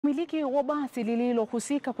Wamiliki wa basi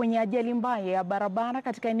lilohusika kwenye ajali mbaya ya barabara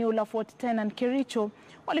katika eneo la Fort Tennan Kericho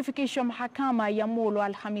walifikishwa mahakama ya Molo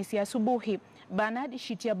alhamisi asubuhi.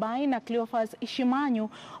 Shitiabayi na Cleophas Shimanyu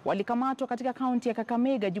walikamatwa katika kaunti ya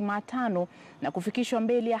Kakamega Jumatano na kufikishwa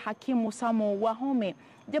mbele ya hakimu Samuel Wahome.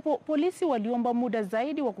 Japo polisi waliomba muda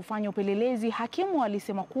zaidi wa kufanya upelelezi, hakimu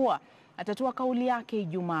alisema kuwa atatoa kauli yake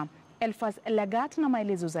Ijumaa. Cleophas na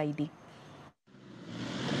maelezo zaidi.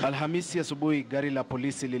 Alhamisi asubuhi gari la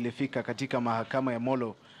polisi lilifika katika mahakama ya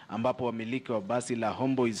Molo ambapo wamiliki wa basi la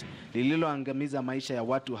Homeboys lililoangamiza maisha ya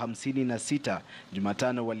watu 56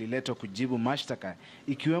 Jumatano waliletwa kujibu mashtaka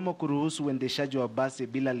ikiwemo kuruhusu uendeshaji wa basi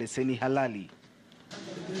bila leseni halali.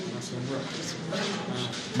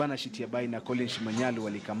 Shitiabayi na Shimanyu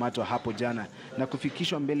walikamatwa hapo jana na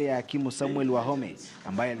kufikishwa mbele ya hakimu Samuel Wahome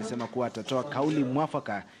ambaye alisema kuwa atatoa kauli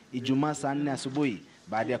mwafaka Ijumaa saa 4 asubuhi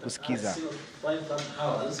baada ya kusikiza.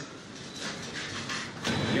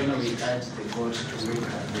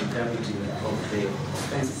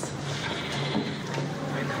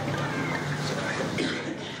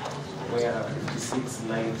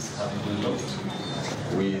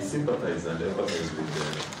 We sympathize and empathize with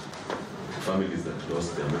the families that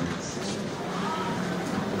lost their members.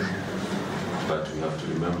 But we have to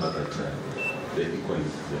remember that the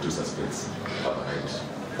two suspects are behind.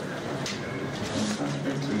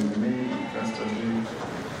 Suspect will remain in custody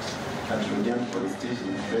at Japo police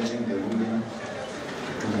station pending the ruling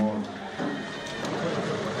tomorrow.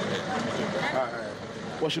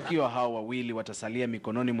 Washukiwa hao wawili watasalia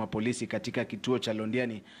mikononi mwa polisi katika kituo cha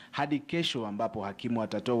Londiani hadi kesho ambapo hakimu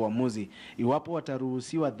atatoa uamuzi iwapo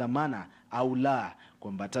wataruhusiwa dhamana au la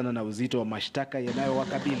kuambatana na uzito wa mashtaka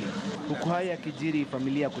yanayowakabili. Huku haya yakijiri,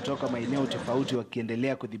 familia kutoka maeneo tofauti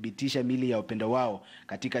wakiendelea kudhibitisha mili ya wapendwa wao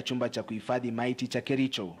katika chumba cha kuhifadhi maiti cha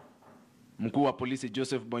Kericho. Mkuu wa polisi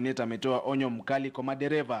Joseph Boneta ametoa onyo mkali kwa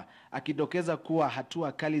madereva akidokeza kuwa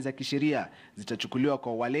hatua kali za kisheria zitachukuliwa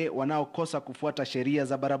kwa wale wanaokosa kufuata sheria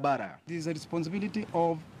za barabara. This is a responsibility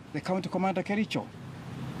of the county commander Kericho.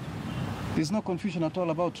 There is no confusion at all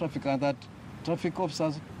about traffic and that traffic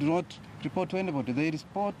officers do not report to anybody. They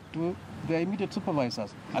report to their immediate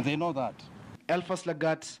supervisors and they know that.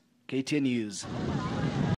 Cleophas, KTN News.